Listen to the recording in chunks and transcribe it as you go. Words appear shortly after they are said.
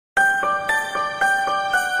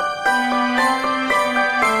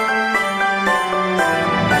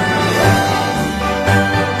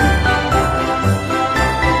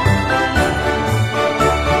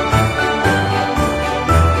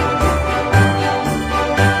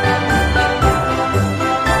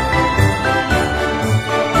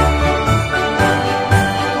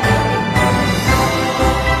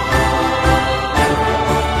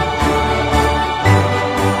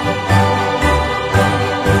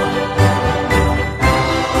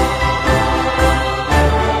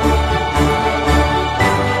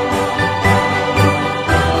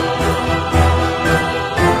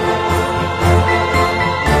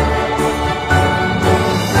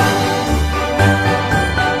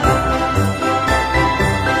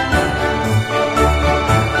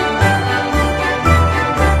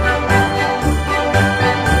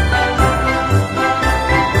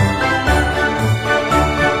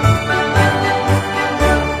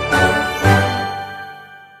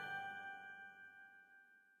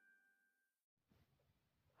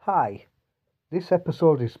Hi, this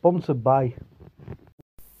episode is sponsored by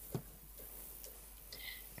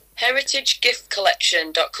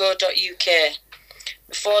heritagegiftcollection.co.uk.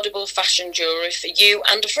 Affordable fashion jewellery for you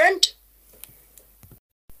and a friend.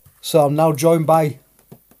 So I'm now joined by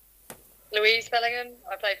Louise Fellingham.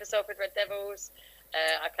 I play for Salfords Red Devils.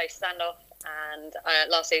 I play standoff, and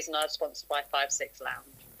last season I was sponsored by 5-6 Lounge.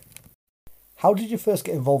 How did you first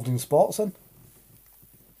get involved in sports then?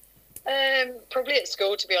 Probably at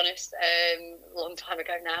school, to be honest. A long time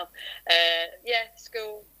ago now.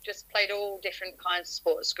 School. Just played all different kinds of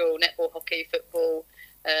sport at school: netball, hockey, football,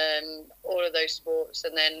 all of those sports.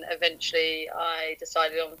 And then eventually I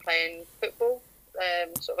decided on playing football,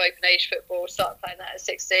 sort of open age football. Started playing that at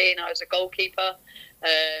 16. I was a goalkeeper.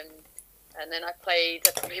 And then I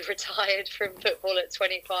probably retired from football at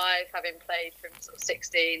 25, having played from sort of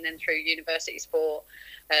 16, then through university sport,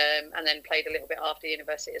 and then played a little bit after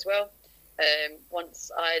university as well. Once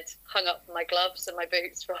I'd hung up my gloves and my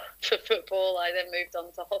boots for football, I then moved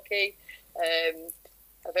on to hockey.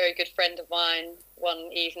 A very good friend of mine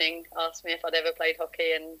one evening asked me if I'd ever played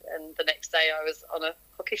hockey, and the next day I was on a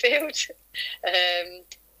hockey field.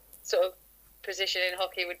 Sort of position in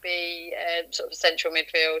hockey would be sort of a central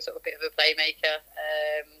midfield, sort of a bit of a playmaker,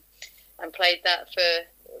 and played that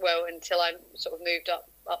until I sort of moved up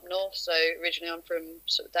north. So originally I'm from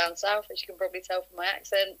sort of down south, as you can probably tell from my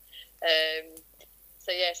accent.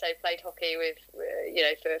 So played hockey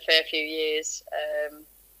for a fair few years,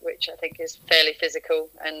 which I think is fairly physical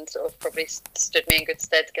and sort of probably stood me in good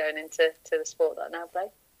stead going into the sport that I now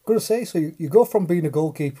play. Going to say, so you go from being a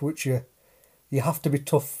goalkeeper, which you have to be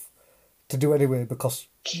tough to do anyway, because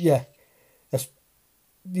you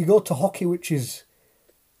go to hockey, which is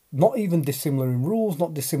not even dissimilar in rules,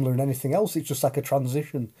 not dissimilar in anything else. It's just like a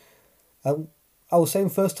transition. I was saying,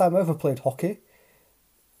 first time I ever played hockey,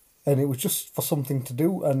 and it was just for something to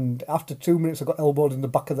do, and after 2 minutes I got elbowed in the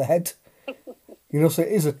back of the head. So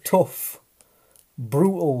it is a tough,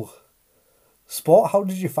 brutal sport. How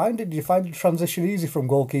did you find it? Did you find the transition easy from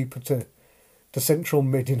goalkeeper to central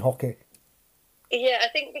mid in hockey? Yeah, I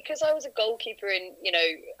think because I was a goalkeeper in,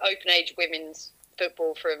 open age women's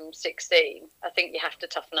football from 16, I think you have to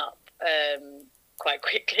toughen up quite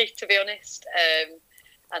quickly, to be honest.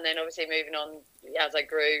 And then obviously moving on as I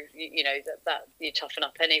grew, that you toughen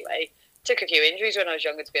up anyway. Took a few injuries when I was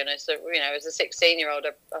younger, to be honest. So, as a 16-year-old,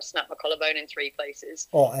 I snapped my collarbone in 3 places.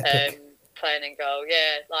 Oh, epic. Playing in goal,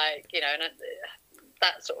 and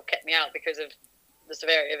that sort of kept me out because of the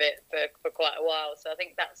severity of it for quite a while. So I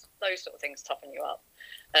think those sort of things toughen you up.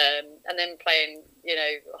 And then playing,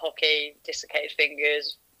 hockey, dislocated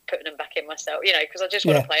fingers, putting them back in myself, because I just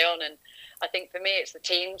want to play on. And I think for me, it's the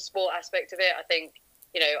team sport aspect of it. I think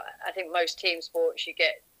most team sports, you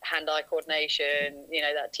get hand-eye coordination,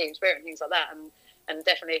 that team spirit and things like that. And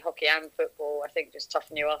definitely hockey and football, I think, just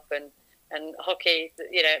toughen you up. And hockey,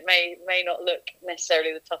 it may not look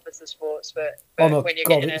necessarily the toughest of sports, but when you're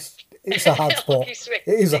getting it's a hard sport. It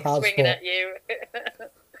is a hard swinging sport. At you.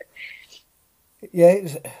 Yeah,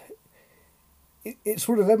 it's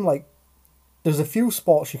one of them, like, there's a few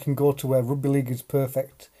sports you can go to where rugby league is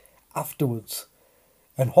perfect afterwards,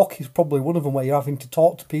 and hockey's probably one of them where you're having to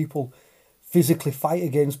talk to people, physically fight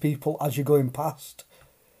against people as you're going past,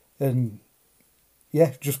 and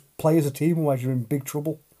just play as a team, otherwise you're in big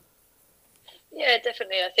trouble. Yeah,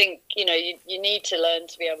 definitely. I think you need to learn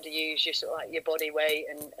to be able to use your sort of like your body weight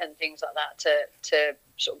and things like that to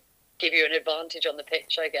sort of give you an advantage on the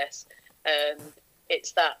pitch, I guess.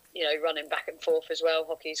 It's that running back and forth as well.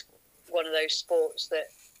 Hockey's one of those sports that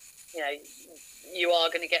you are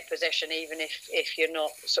going to get possession, even if you're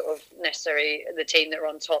not sort of necessarily the team that are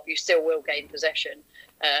on top. You still will gain possession,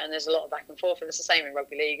 and there's a lot of back and forth. And it's the same in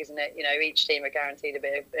rugby league, isn't it? Each team are guaranteed a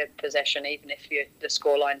bit of possession, even if the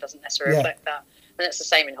scoreline doesn't necessarily reflect that. And it's the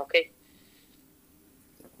same in hockey.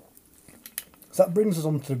 So that brings us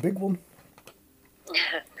on to the big one.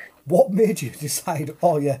 What made you decide,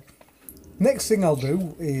 next thing I'll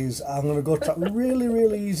do is I'm going to go to a really,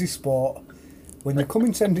 really easy sport. When you come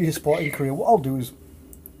into the end of your sporting career, what I'll do is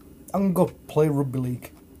I'm going to go play rugby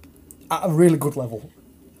league at a really good level.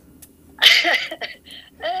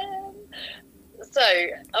 So,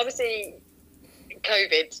 obviously,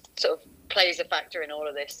 COVID sort of plays a factor in all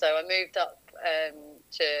of this. So I moved up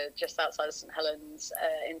to just outside of St Helens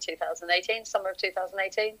in 2018, summer of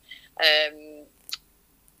 2018.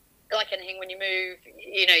 Like anything, when you move,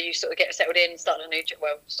 you sort of get settled in, starting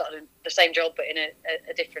the same job, but in a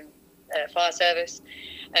different fire service.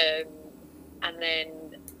 And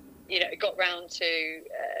then, got round to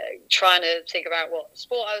trying to think about what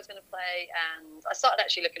sport I was going to play, and I started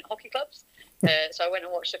actually looking at hockey clubs. So I went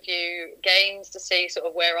and watched a few games to see sort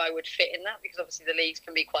of where I would fit in that, because obviously the leagues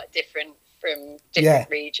can be quite different from different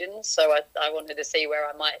regions. So I wanted to see where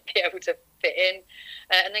I might be able to fit in.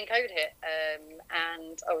 And then COVID hit.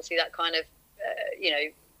 And obviously that kind of,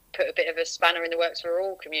 put a bit of a spanner in the works for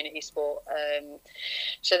all community sport.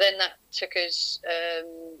 So then that took us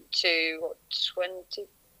to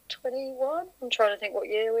 2021. I'm trying to think what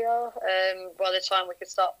year we are. By the time we could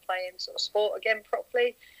start playing sort of sport again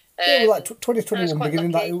properly. Well, like 2021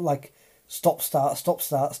 beginning, that like stop start.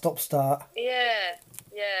 Yeah.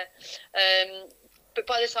 But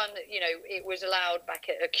by the time that it was allowed back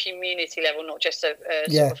at a community level, not just a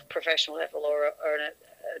sort of professional level or an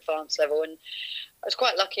advanced level, and I was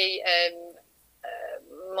quite lucky.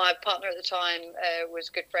 My partner at the time was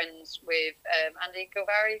good friends with Andy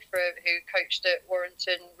Gilvary, who coached at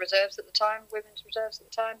Warrington Reserves at the time, women's reserves at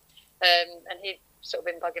the time, and he'd sort of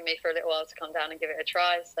been bugging me for a little while to come down and give it a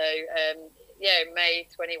try. So May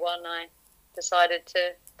 21, I decided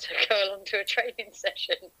to go along to a training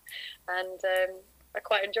session, and I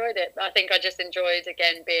quite enjoyed it. I think I just enjoyed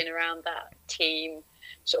again being around that team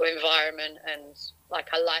sort of environment, and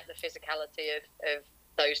like I like the physicality of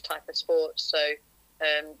those type of sports. So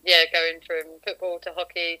going from football to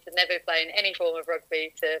hockey to never playing any form of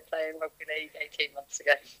rugby to playing rugby league 18 months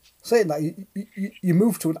ago. Saying that, you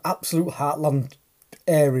moved to an absolute heartland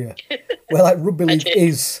area where like rugby league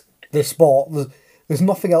is the sport. There's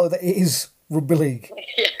nothing else that it is rugby league.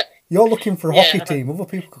 Yeah. You're looking for a hockey team. Other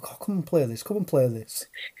people go, oh, come and play this. To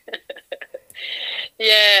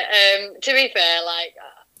be fair, like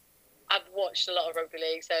I've watched a lot of rugby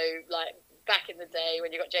league, so like back in the day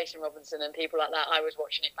when you got Jason Robinson and people like that, I was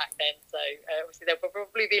watching it back then. So obviously there'll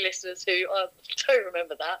probably be listeners who don't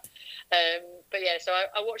remember that. So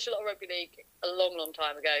I watched a lot of rugby league a long, long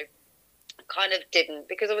time ago. I kind of didn't,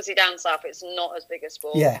 because obviously down south it's not as big a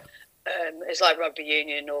sport. Yeah. It's like rugby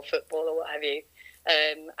union or football or what have you.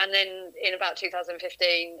 And then in about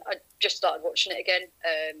 2015, I just started watching it again.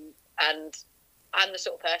 And I'm the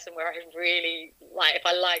sort of person where I really like, if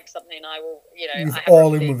I like something, I will, You're I have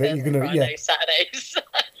all in with it. You're gonna, Fridays, Saturdays,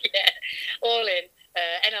 all in.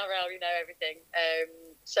 NRL, everything.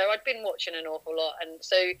 So I'd been watching an awful lot, and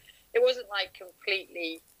so it wasn't like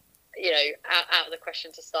completely, out of the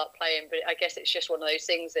question to start playing. But I guess it's just one of those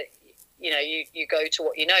things that you go to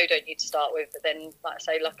what you know, don't you, to start with. But then, like I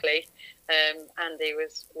say, luckily, Andy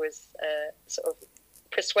was sort of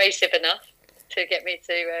persuasive enough to get me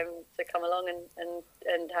to come along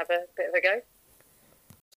and have a bit of a go.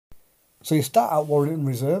 So you start out Warrington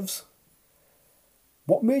Reserves.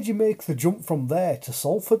 What made you make the jump from there to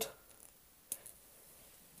Salford?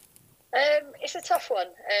 It's a tough one.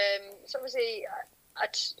 So obviously,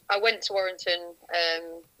 I went to Warrington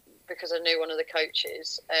because I knew one of the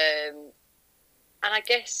coaches, and I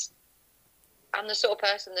guess I'm the sort of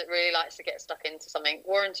person that really likes to get stuck into something.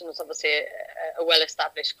 Warrington was obviously a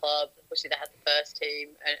well-established club. Obviously, they had the first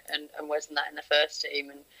team, and wasn't that in the first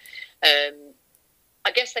team? And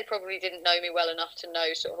I guess they probably didn't know me well enough to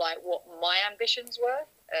know sort of like what my ambitions were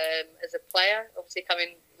as a player. Obviously,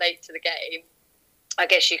 coming late to the game, I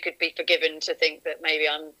guess you could be forgiven to think that maybe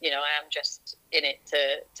I am just in it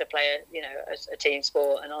to play a team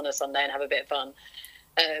sport and on a Sunday and have a bit of fun.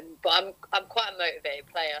 But I'm quite a motivated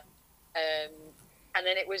player. And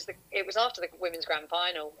then it was after the women's grand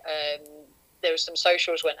final. There was some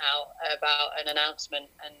socials went out about an announcement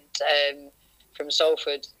and from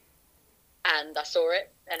Salford, and I saw it,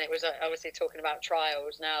 and it was obviously talking about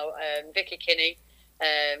trials. Now, Vicky Kinney,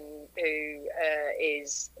 who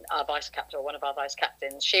is our vice captain, or one of our vice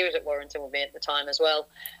captains, she was at Warrington with me at the time as well,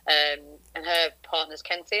 and her partner's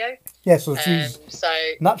Kentio. Yeah, so she's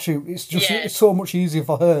naturally, it's so much easier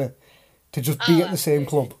for her to just be at the same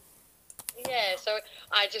club. Yeah, so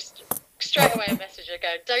I just straight away messaged her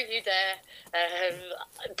going, don't you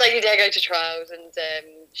dare go to trials. And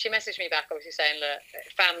she messaged me back, obviously saying, look,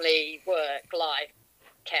 family, work, life,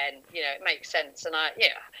 Ken, it makes sense. And I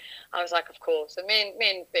was like, of course. And me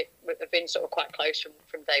and Vic have been sort of quite close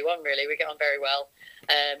from day one, really. We get on very well.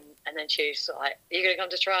 And then she was sort of like, are you going to come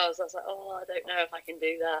to trials? I was like, I don't know if I can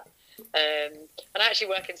do that. And I actually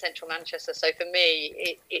work in central Manchester, so for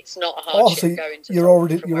me, it's not a hardship going to. You're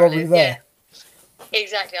already there. Yeah.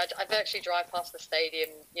 Exactly. I virtually drive past the stadium,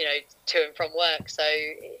 to and from work. So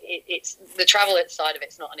it's the travel side of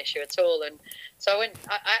it's not an issue at all. And so I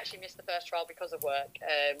actually missed the first trial because of work,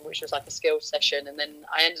 which was like a skills session. And then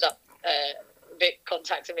I ended up Vic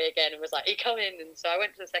contacted me again and was like, "He come in," and so I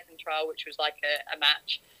went to the second trial, which was like a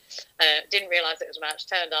match. Didn't realise it was a match.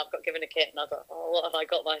 Turned up, got given a kit, and I thought, "Oh, what have I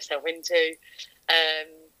got myself into?"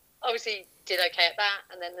 Obviously, did okay at that,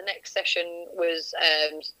 and then the next session was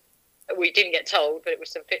we didn't get told, but it was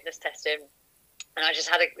some fitness testing, and I just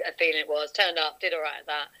had a feeling it was. Turned up, did all right at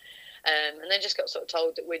that. And then just got sort of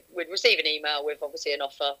told that we'd receive an email with obviously an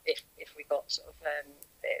offer if we got sort of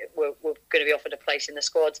we're going to be offered a place in the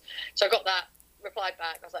squad. So I got that, replied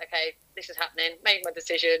back. I was like, okay, this is happening. Made my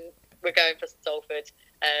decision. We're going for Salford.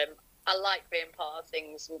 I like being part of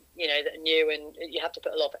things, you know, that are new and you have to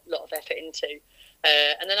put a lot of effort into.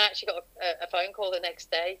 And then I actually got a phone call the next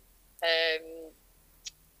day,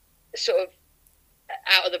 sort of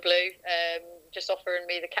out of the blue, just offering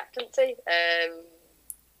me the captaincy.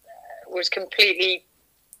 Was completely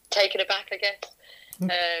taken aback, I guess.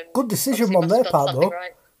 Good decision on their part, though.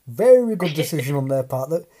 Right. Very good decision on their part.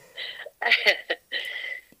 That,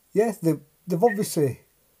 yeah, they've obviously.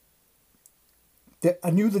 I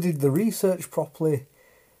knew they did the research properly.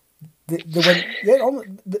 They went,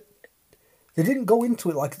 they didn't go into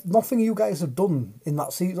it like nothing you guys have done in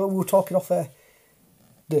that season. We were talking off air.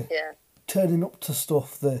 Turning up to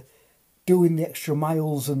stuff, the doing the extra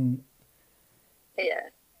miles, and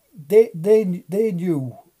They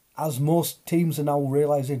knew, as most teams are now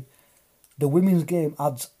realising, the women's game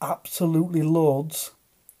adds absolutely loads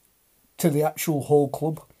to the actual whole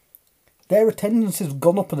club. Their attendance has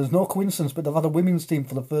gone up, and there's no coincidence, but they've had a women's team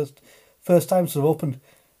for the first time, so they've opened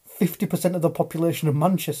 50% of the population of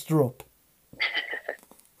Manchester up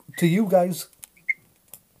to you guys.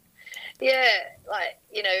 Yeah, like,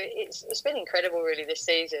 you know, it's been incredible really this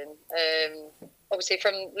season. Obviously,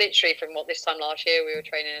 from what this time last year we were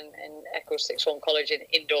training in Eccles Sixth Form College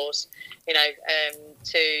indoors, you know,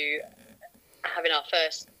 to having our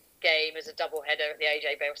first game as a double header at the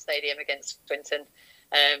AJ Bell Stadium against Swinton,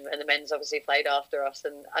 and the men's obviously played after us.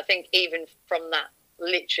 And I think even from that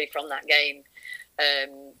game,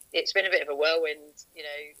 it's been a bit of a whirlwind. You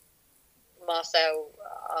know, Marcel,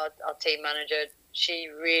 our team manager, she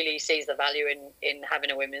really sees the value in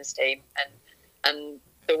having a women's team, and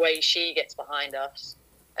the way she gets behind us,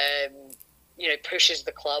 you know, pushes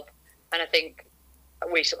the club. And I think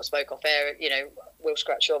we sort of spoke off air, you know, we'll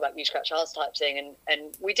scratch your back, you scratch ours type thing.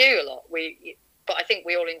 And we do a lot. But I think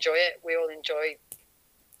we all enjoy it. We all enjoy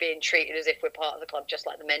being treated as if we're part of the club, just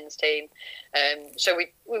like the men's team. So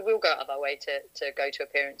we will go out of our way to go to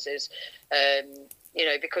appearances, you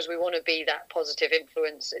know, because we want to be that positive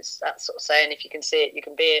influence. It's that sort of saying, if you can see it, you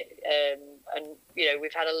can be it. And, you know,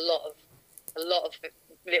 we've had a lot of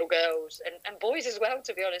little girls and boys as well,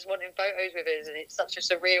 to be honest, wanting photos with us, and it's such a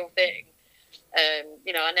surreal thing.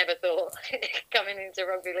 You know, I never thought coming into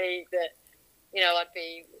rugby league that, you know, I'd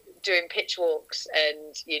be doing pitch walks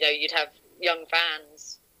and, you know, you'd have young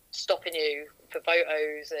fans stopping you for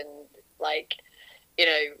photos, and like, you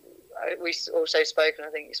know, we also spoke, and I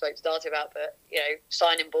think you spoke to Darty about, but, you know,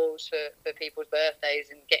 signing balls for people's birthdays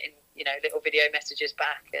and getting, you know, little video messages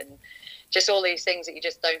back, and just all these things that you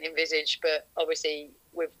just don't envisage. But obviously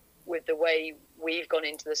with the way we've gone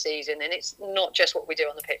into the season, and it's not just what we do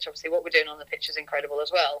on the pitch, obviously what we're doing on the pitch is incredible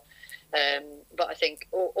as well. But I think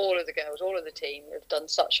all of the girls, all of the team have done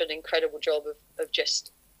such an incredible job of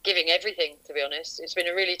just giving everything, to be honest. It's been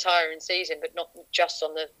a really tiring season, but not just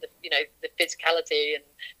on the you know, the physicality and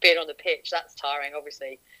being on the pitch. That's tiring,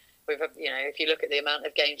 obviously. We've, you know, if you look at the amount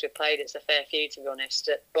of games we've played, it's a fair few, to be honest.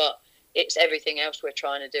 But it's everything else we're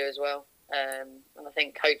trying to do as well. And I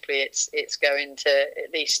think hopefully it's going to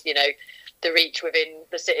at least, you know, the reach within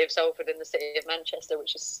the city of Salford and the city of Manchester,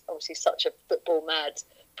 which is obviously such a football mad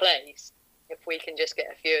place. If we can just get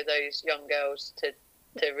a few of those young girls to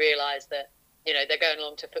realise that, you know, they're going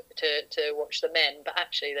along to watch the men, but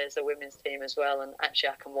actually there's a women's team as well, and actually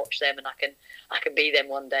I can watch them, and I can be them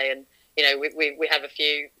one day. And, you know, we have a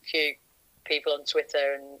few people on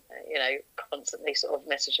Twitter and, you know, constantly sort of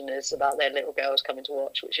messaging us about their little girls coming to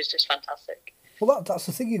watch, which is just fantastic. Well, that's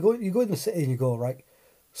the thing. You go in the city and you go, right,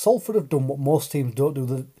 Salford have done what most teams don't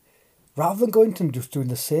do. Rather than going to just doing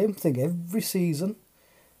the same thing every season,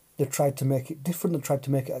 they've tried to make it different. They've tried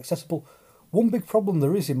to make it accessible. One big problem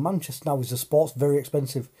there is in Manchester now is the sport's very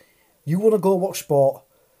expensive. You want to go watch sport.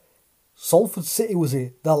 Salford City was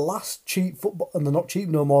the last cheap football, and they're not cheap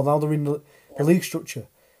no more now. They're in the league structure.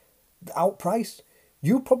 Outpriced.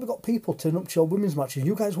 You probably got people turning up to your women's matches.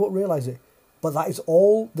 You guys won't realise it, but that is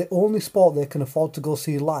all the only sport they can afford to go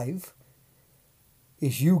see live.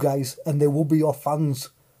 Is you guys, and they will be your fans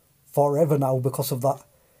forever now because of that.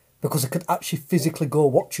 Because they could actually physically go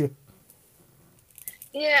watch you.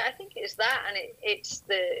 Yeah, I think it's that, and it's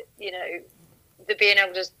the, you know, the being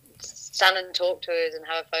able to stand and talk to us and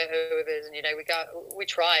have a photo with us, and we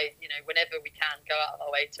try, whenever we can, go out of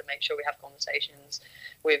our way to make sure we have conversations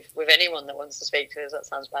with anyone that wants to speak to us. That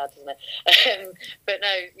sounds bad, doesn't it? But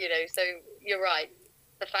no, so you're right.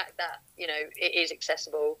 The fact that it is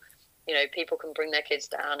accessible, people can bring their kids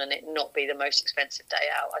down and it not be the most expensive day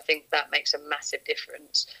out. I think that makes a massive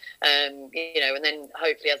difference. And then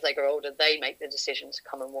hopefully as they grow older, they make the decision to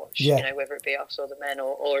come and watch. Whether it be us or the men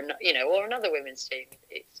or another women's team.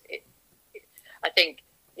 I think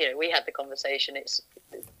we had the conversation.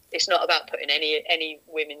 It's not about putting any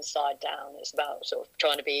women's side down. It's about sort of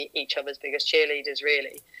trying to be each other's biggest cheerleaders,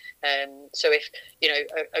 really. So if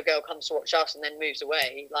a girl comes to watch us and then moves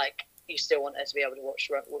away, like, you still want her to be able to watch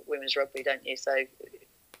women's rugby, don't you? So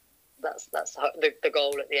that's the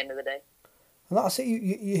goal at the end of the day. And that's it.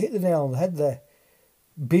 You hit the nail on the head there.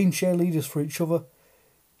 Being cheerleaders for each other.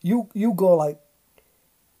 You go like,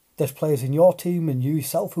 there's players in your team and you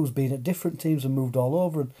yourself who's been at different teams and moved all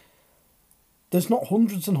over, and there's not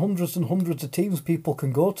hundreds and hundreds and hundreds of teams people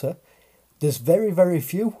can go to. There's very, very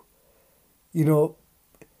few.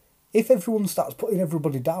 If everyone starts putting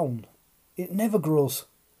everybody down, it never grows.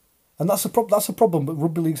 And that's a problem that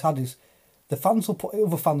rugby league's had, is the fans will put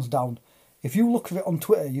other fans down. If you look at it on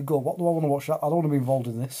Twitter, you go, what do I want to watch? I don't want to be involved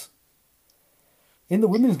in this. In the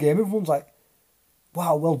women's game, everyone's like,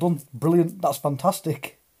 wow, well done, brilliant, that's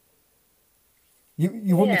fantastic.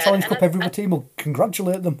 You won the Challenge Cup, every other team will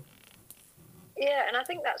congratulate them. Yeah, and I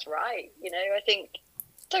think that's right. I think,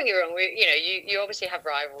 don't get me wrong, you obviously have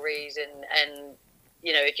rivalries and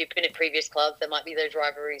if you've been at previous clubs, there might be those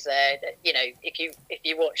rivalries there. If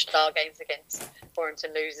you watched our games against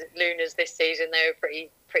Warrington Lunars this season, they were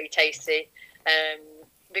pretty tasty.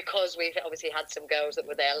 Because we've obviously had some girls that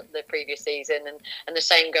were there the previous season, and the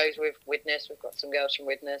same goes with Widnes. We've got some girls from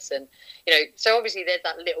Widnes, and so obviously there's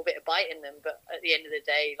that little bit of bite in them. But at the end of the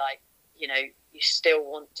day, like, you still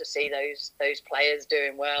want to see those players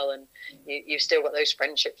doing well, and you've still got those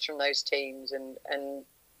friendships from those teams, and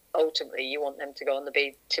ultimately you want them to go on to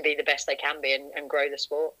be the best they can be and grow the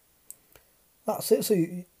sport. That's it. So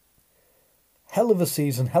hell of a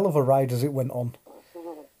season, hell of a ride as it went on.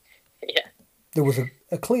 Yeah. There was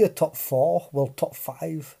a clear top four, top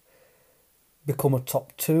five, become a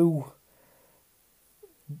top two,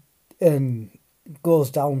 and goes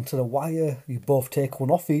down to the wire. You both take one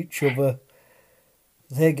off each other.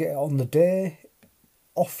 They get it on the day,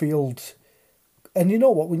 off field. And you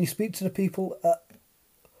know what, when you speak to the people at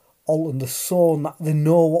Alton, they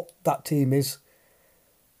know what that team is.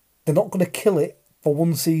 They're not going to kill it for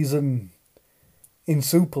one season in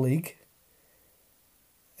Super League.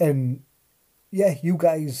 And yeah, you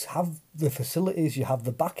guys have the facilities, you have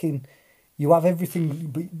the backing, you have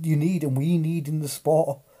everything you need and we need in the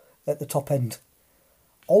sport at the top end.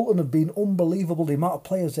 Alton have been unbelievable, the amount of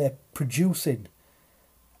players they're producing,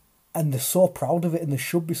 and they're so proud of it, and they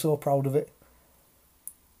should be so proud of it.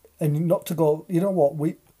 And not to go, you know what,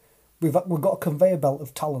 we've got a conveyor belt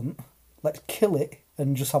of talent, let's kill it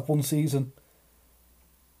and just have one season.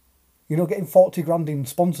 Getting 40 grand in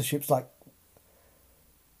sponsorships, like,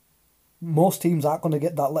 most teams aren't going to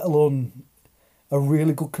get that, let alone a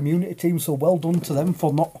really good community team. So well done to them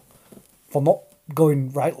for not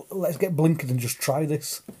going, right, let's get blinkered and just try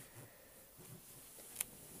this.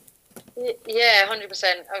 Yeah,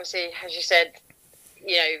 100%. Obviously, as you said,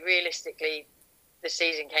 realistically, the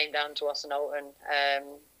season came down to us and Alton.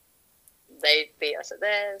 They beat us at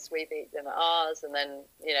theirs, we beat them at ours, and then,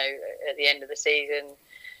 at the end of the season.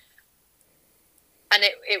 And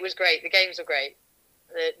it was great. The games were great.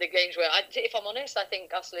 The games were, if I'm honest, I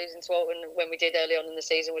think us losing to Alton when we did early on in the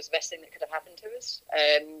season was the best thing that could have happened to us.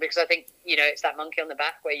 Because I think, it's that monkey on the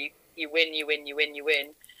back where you win.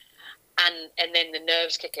 And then the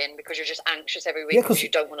nerves kick in because you're just anxious every week because you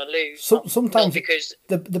don't want to lose. Sometimes because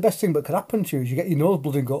the best thing that could happen to you is you get your nose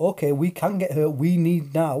blood and go, okay, we can get hurt, we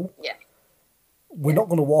need now. Yeah. We're not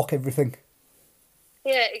going to walk everything.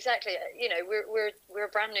 Yeah, exactly. We're a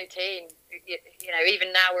brand new team.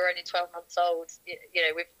 Even now we're only 12 months old.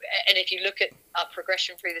 And if you look at our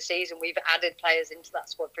progression through the season, we've added players into that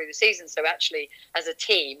squad through the season. So actually, as a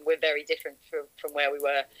team, we're very different from where we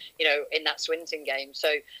were, in that Swinton game. So,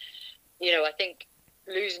 I think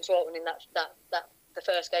losing to Alton in that the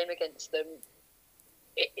first game against them,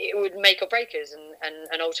 it would make or break us,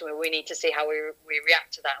 and ultimately we need to see how we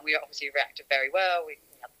react to that. And we obviously reacted very well. We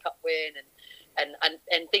had the cup win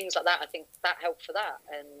and things like that. I think that helped for that.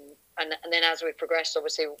 And then as we progressed,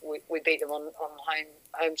 obviously we beat them on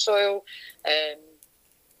home soil.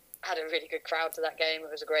 Had a really good crowd to that game.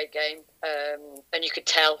 It was a great game, and you could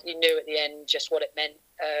tell, you knew at the end just what it meant.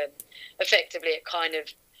 Effectively, it kind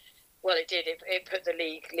of Well, it did. It put the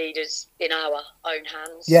league leaders in our own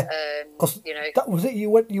hands. Yeah, because you know, that was it. You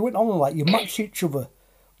went on like you matched each other,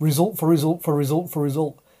 result for result for result for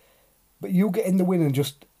result, but you get in the win and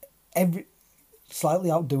just slightly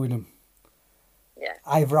outdoing them. Yeah.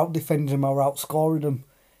 Either out defending them or outscoring them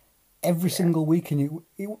every single week. And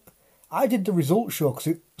I did the results show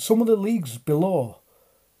because some of the leagues below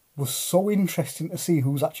was so interesting to see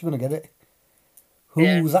who's actually going to get it,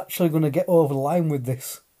 who's actually going to get over the line with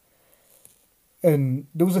this. And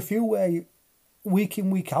there was a few where week in,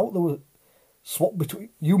 week out, there was swap between,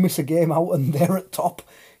 you miss a game out and they're at top.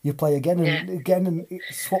 You play again and again, and it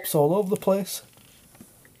swaps all over the place.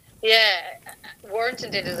 Yeah, Warrington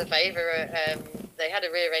did us a favour. They had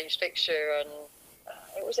a rearranged fixture on,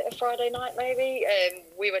 was it a Friday night maybe?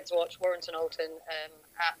 We went to watch Warrington Alton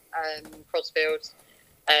at Crosfield,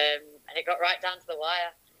 and it got right down to the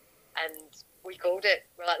wire. And we called it.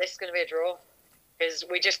 We're like, this is going to be a draw. Because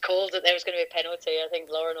we just called that there was going to be a penalty. I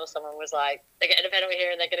think Lauren or someone was like, they're getting a penalty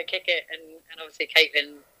here and they're going to kick it. And obviously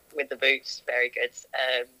Caitlin with the boots, very good.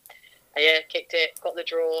 Kicked it, got the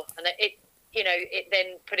draw. And it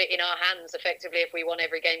then put it in our hands effectively. If we won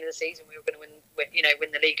every game of the season, we were going to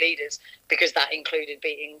win the league leaders, because that included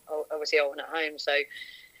beating, obviously, Alton at home. So,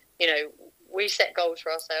 we set goals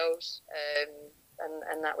for ourselves,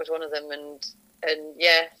 and that was one of them. And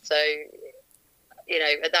so...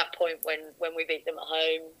 at that point when we beat them at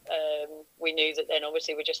home, we knew that then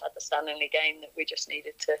obviously we just had the Stanley game that we just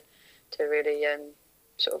needed to really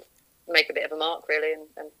sort of make a bit of a mark, really,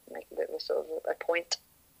 and make a bit of a sort of a point.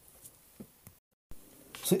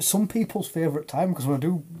 So it's some people's favourite time, because when I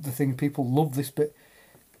do the thing, people love this bit.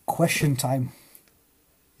 Question time.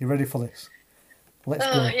 You ready for this? Let's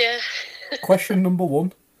go. Yeah. Question number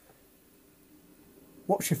 1.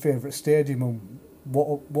 What's your favourite stadium, and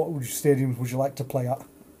what stadiums would you like to play at?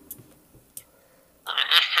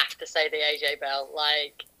 I have to say the AJ Bell.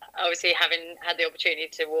 Like, obviously, having had the opportunity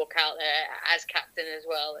to walk out there as captain as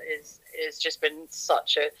well is just been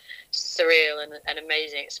such a surreal and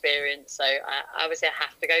amazing experience. So I obviously I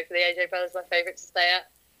have to go for the AJ Bell as my favourite to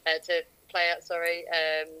play at.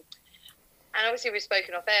 And obviously we've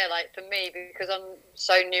spoken off air. Like, for me, because I'm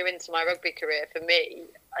so new into my rugby career, for me,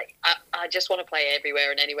 I just want to play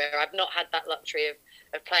everywhere and anywhere. I've not had that luxury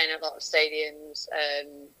of playing at a lot of stadiums,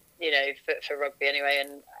 for rugby anyway.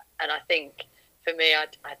 And I think for me, I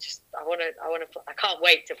can't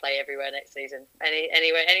wait to play everywhere next season.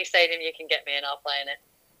 Anywhere, any stadium you can get me in, I'll play in it.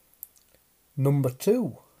 Number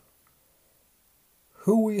 2.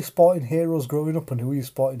 Who were your sporting heroes growing up, and who are your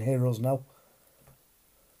sporting heroes now?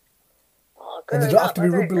 And they don't have to be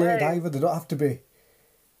rugby related either. They don't have to be.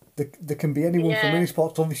 They can be anyone from any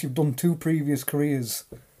sports. Obviously, you've done 2 previous careers.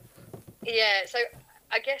 Yeah, so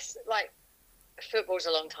I guess, like, football's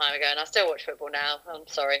a long time ago, and I still watch football now. I'm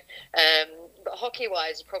sorry. But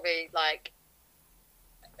hockey-wise, probably, like,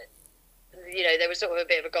 there was sort of a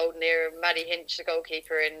bit of a golden era. Maddie Hinch, the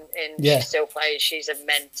goalkeeper, she still plays. She's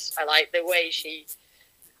immense. I like the way she...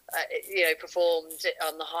 performed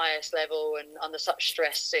on the highest level and under such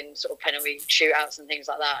stress in sort of penalty shootouts and things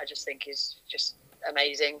like that. I just think is just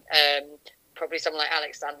amazing. Probably someone like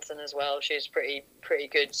Alex Danson as well. She's pretty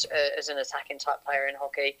good as an attacking type player in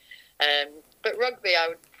hockey. But rugby, I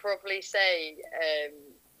would probably say,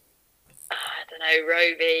 I don't know,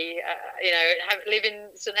 Roby. Live in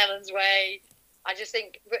St Helens Way. I just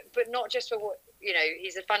think, but not just for what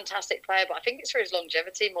he's a fantastic player, but I think it's for his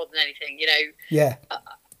longevity more than anything. Yeah.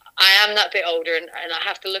 I am that bit older, and I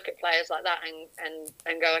have to look at players like that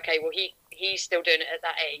and go, okay, well, he's still doing it at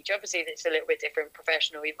that age. Obviously, it's a little bit different,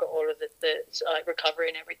 professional. You've got all of the recovery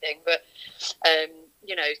and everything, but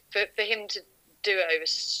for him to do it over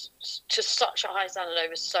to such a high standard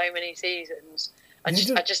over so many seasons, I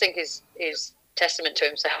just think is testament to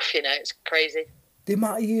himself. It's crazy. The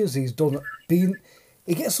amount of years he's done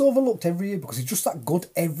he gets overlooked every year because he's just that good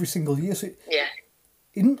every single year. So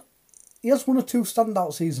he has 1 or 2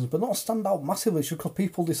 standout seasons, but not standout massively. It's just because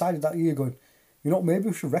people decided that year, going, maybe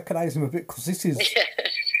we should recognise him a bit, because this is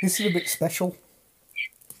a bit special.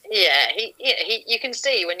 Yeah, he you can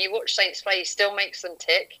see when you watch Saints play, he still makes them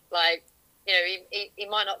tick. Like, he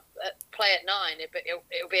might not play at 9, but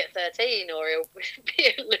it'll be at 13, or he'll be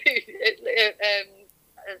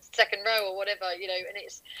at second row or whatever. And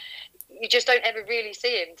it's, you just don't ever really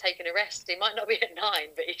see him taking a rest. He might not be at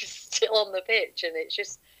 9, but he's still on the pitch, and it's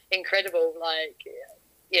just incredible. Like,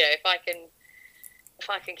 if I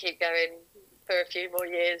can keep going for a few more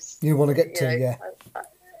years, you want to get to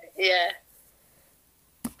yeah.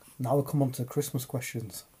 Now we'll come on to Christmas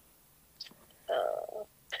questions.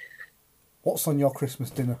 What's on your Christmas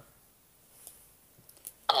dinner?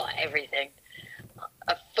 Oh, everything.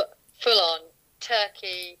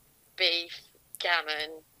 turkey, beef,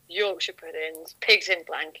 gammon, Yorkshire puddings, pigs in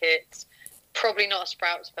blankets. Probably not a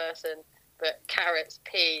sprouts person, but carrots,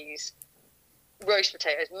 peas, roast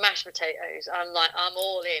potatoes, mashed potatoes. I'm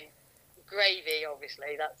all in. Gravy,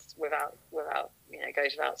 obviously, that's without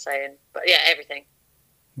goes without saying. But yeah, everything.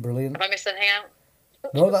 Brilliant. Have I missed anything out?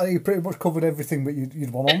 No, that you pretty much covered everything that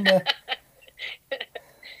you'd want on there.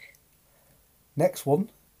 Next one.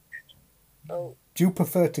 Oh, Do you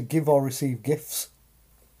prefer to give or receive gifts?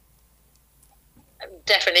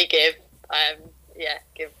 definitely give.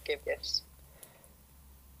 Give gifts.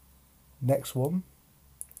 Next one.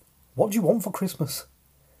 What do you want for Christmas?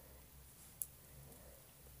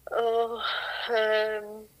 Oh, I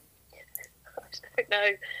don't know.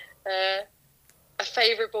 A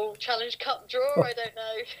favourable Challenge Cup draw. I don't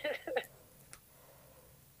know.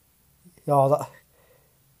 Yeah,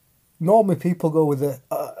 normally people go with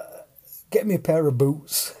get me a pair of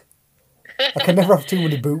boots. I can never have too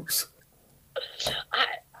many boots.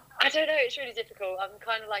 I don't know. It's really difficult. I'm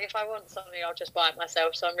kind of like, if I want something, I'll just buy it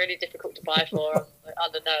myself. So I'm really difficult to buy for. I'm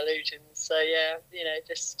under no illusions. So yeah,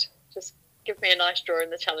 just give me a nice draw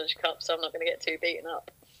in the Challenge Cup, so I'm not going to get too beaten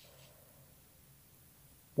up.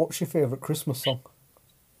 What's your favourite Christmas song?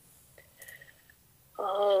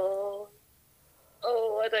 Oh,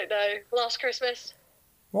 I don't know. Last Christmas.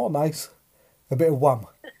 Oh, nice. A bit of Wham.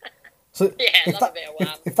 So Yeah, I love a bit of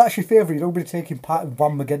Wham. If that's your favourite, you don't be taking part in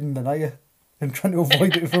Whamageddon then, are you? And trying to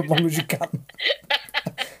avoid it for as long as you can.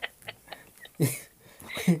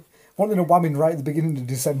 Wanting a whamming right at the beginning of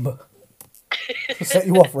December. Set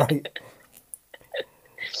you off right.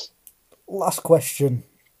 Last question.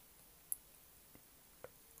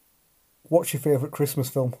 What's your favourite Christmas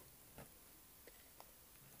film?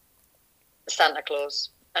 Santa Claus.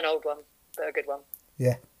 An old one, but a good one.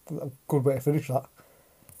 Yeah, a good way to finish that.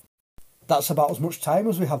 That's about as much time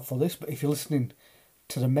as we have for this, but if you're listening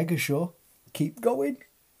to the mega show, keep going.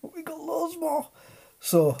 We got loads more.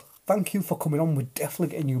 So, thank you for coming on. We're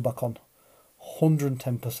definitely getting you back on.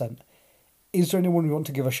 110%. Is there anyone you want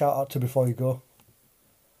to give a shout out to before you go?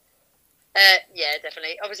 Yeah,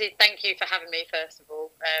 definitely. Obviously, thank you for having me, first of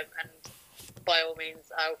all. And by all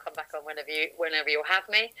means, I'll come back on whenever you'll have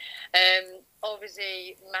me.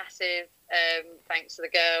 Obviously, massive thanks to the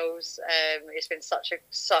girls. It's been such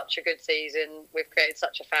a good season. We've created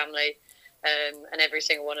such a family, and every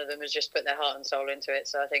single one of them has just put their heart and soul into it.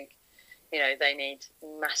 So I think, they need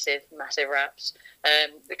massive raps.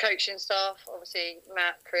 The coaching staff, obviously,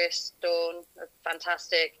 Matt, Chris, Dawn, are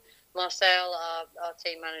fantastic. Marcel, our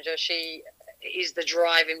team manager, she is the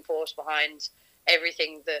driving force behind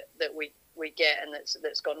everything that we get and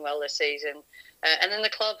that's gone well this season. And then the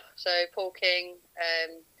club, so Paul King,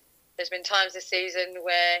 there's been times this season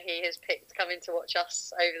where he has picked coming to watch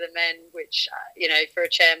us over the men, which, for a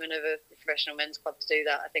chairman of a professional men's club to do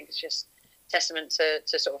that, I think it's just testament to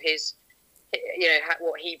sort of his,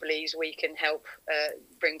 what he believes we can help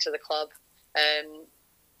bring to the club.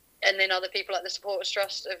 And then other people like the Supporters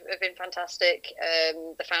Trust have been fantastic.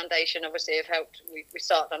 The foundation obviously have helped. We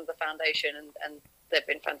started under the foundation and they've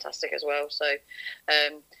been fantastic as well. So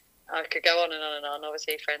I could go on and on and on.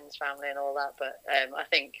 Obviously friends, family and all that. But I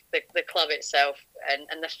think the club itself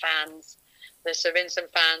and the fans, there's been some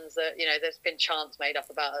fans that, there's been chants made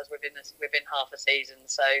up about us within half a season.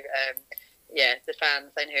 So, the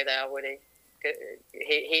fans, they know who they are, Woody.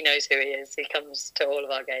 He knows who he is. He comes to all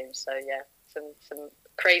of our games. So, yeah, some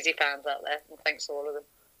crazy fans out there, and thanks to all of them.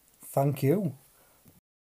 Thank you.